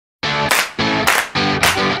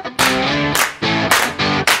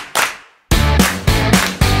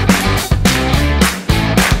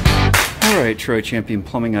Troy, Champion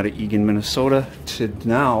Plumbing out of Eagan, Minnesota.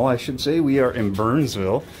 Now, I should say, we are in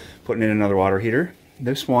Burnsville putting in another water heater.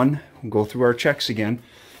 This one, we'll go through our checks again.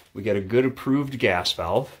 We got a good approved gas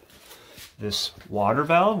valve. This water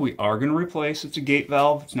valve we are going to replace. It's a gate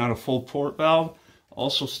valve. It's not a full port valve.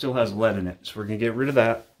 Also still has lead in it, so we're going to get rid of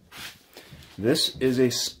that. This is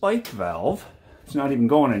a spike valve. It's not even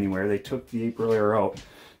going anywhere. They took the April air out.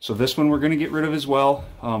 So this one we're going to get rid of as well.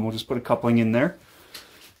 We'll just put a coupling in there.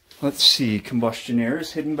 Let's see, combustion air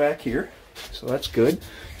is hidden back here, so that's good.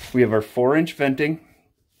 We have our 4-inch venting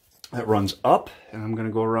that runs up, and I'm going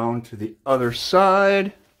to go around to the other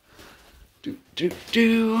side.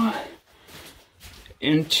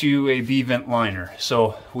 Into a B-vent liner.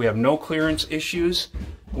 So we have no clearance issues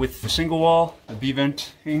with the single wall, the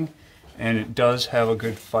B-venting, and it does have a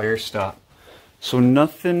good fire stop. So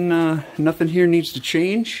nothing here needs to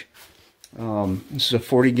change. This is a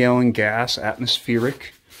 40-gallon gas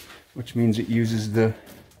atmospheric, which means it uses the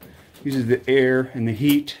air and the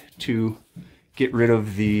heat to get rid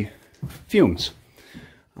of the fumes.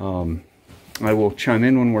 I will chime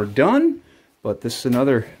in when we're done, but this is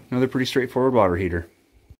another pretty straightforward water heater.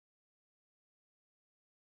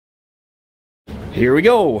 Here we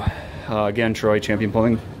go. Again, Troy, Champion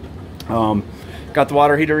Plumbing. Got the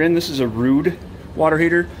water heater in. This is a Rude water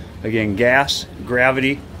heater. Again, gas,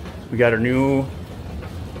 gravity. We got a new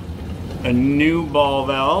ball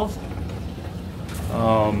valve.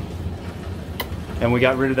 And we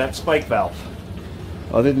got rid of that spike valve.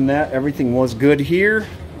 Other than that, everything was good here.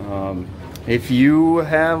 If you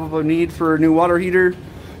have a need for a new water heater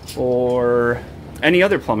or any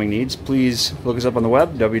other plumbing needs, please look us up on the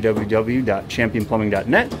web,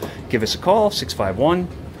 www.championplumbing.net. Give us a call,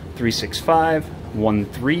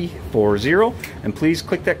 651-365-1340, and please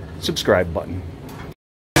click that subscribe button.